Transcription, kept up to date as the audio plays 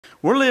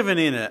We're living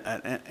in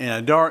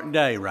a dark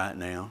day right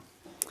now.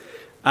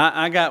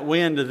 I got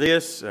wind of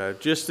this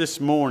just this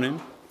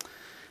morning.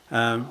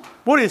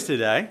 What is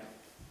today?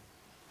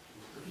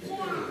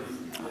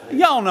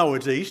 Y'all know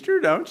it's Easter,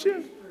 don't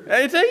you?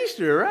 It's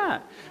Easter,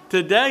 right?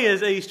 Today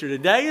is Easter.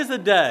 Today is the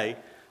day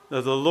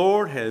that the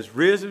Lord has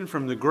risen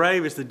from the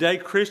grave. It's the day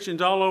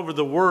Christians all over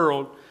the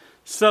world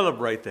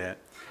celebrate that.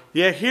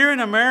 Yet here in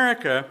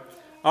America,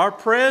 our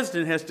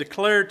president has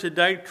declared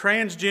today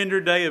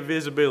Transgender Day of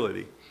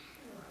Visibility.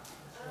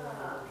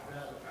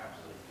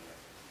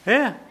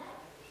 Yeah,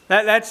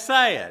 that's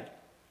sad.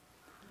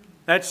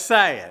 That's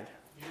sad.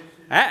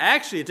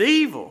 Actually, it's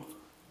evil.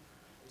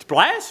 It's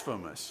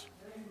blasphemous.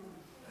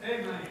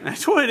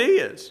 That's what it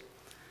is.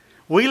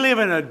 We live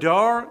in a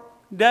dark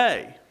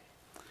day.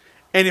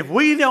 And if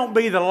we don't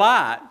be the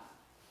light,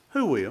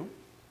 who will?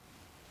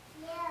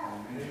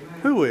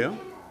 Who will?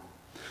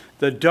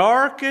 The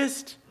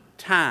darkest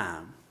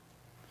time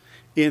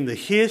in the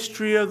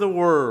history of the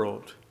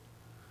world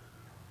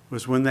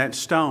was when that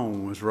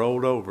stone was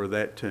rolled over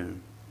that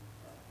tomb.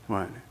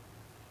 Wasn't it?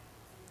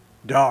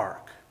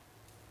 Dark.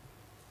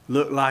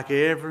 Looked like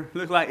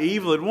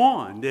evil had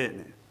won, didn't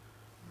it?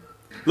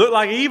 Looked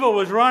like evil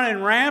was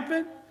running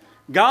rampant.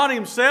 God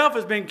himself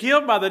has been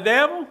killed by the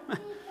devil.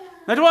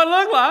 That's what it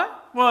looked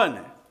like, wasn't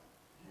it?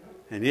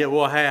 And yet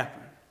what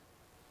happened?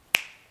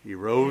 He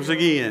rose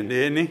again,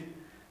 didn't he?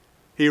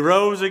 He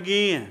rose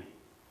again.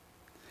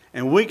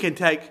 And we can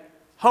take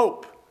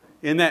hope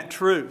in that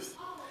truth.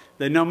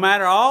 That no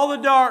matter all the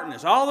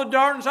darkness, all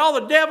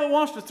the devil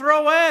wants to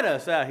throw at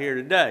us out here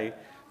today,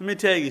 let me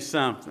tell you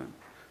something.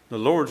 The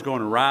Lord's going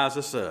to rise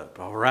us up,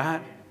 all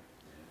right?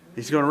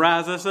 He's going to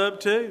rise us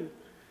up too.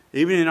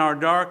 Even in our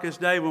darkest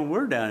day when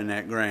we're down in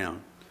that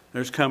ground,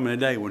 there's coming a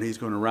day when He's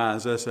going to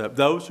rise us up.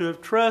 Those who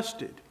have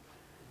trusted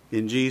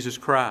in Jesus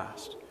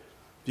Christ.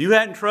 If you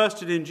hadn't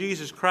trusted in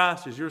Jesus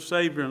Christ as your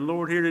Savior and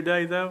Lord here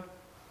today, though,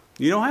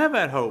 you don't have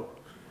that hope.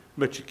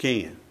 But you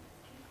can.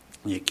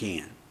 You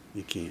can.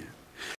 You can.